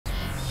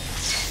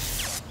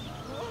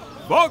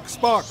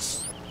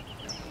VoxBox.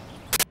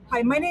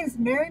 Hi, my name is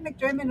Mary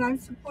McDermott, and I'm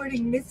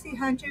supporting Mitzie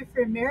Hunter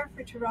for mayor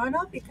for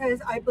Toronto because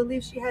I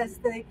believe she has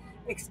the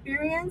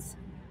experience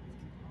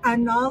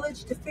and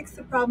knowledge to fix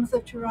the problems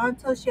of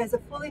Toronto. She has a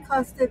fully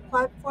costed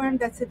platform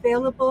that's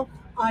available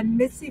on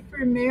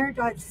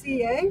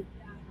mitzieformayor.ca,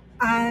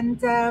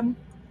 and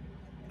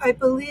I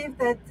believe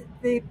that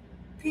the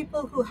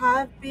people who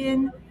have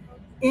been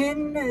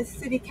in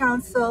city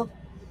council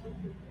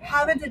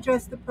haven't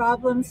addressed the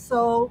problem,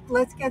 so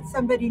let's get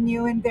somebody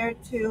new in there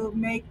to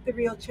make the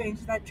real change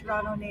that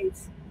Toronto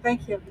needs.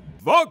 Thank you.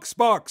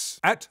 VoxBox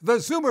at the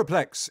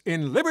Zoomerplex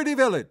in Liberty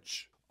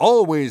Village.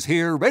 Always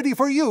here ready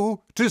for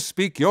you to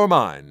speak your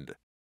mind.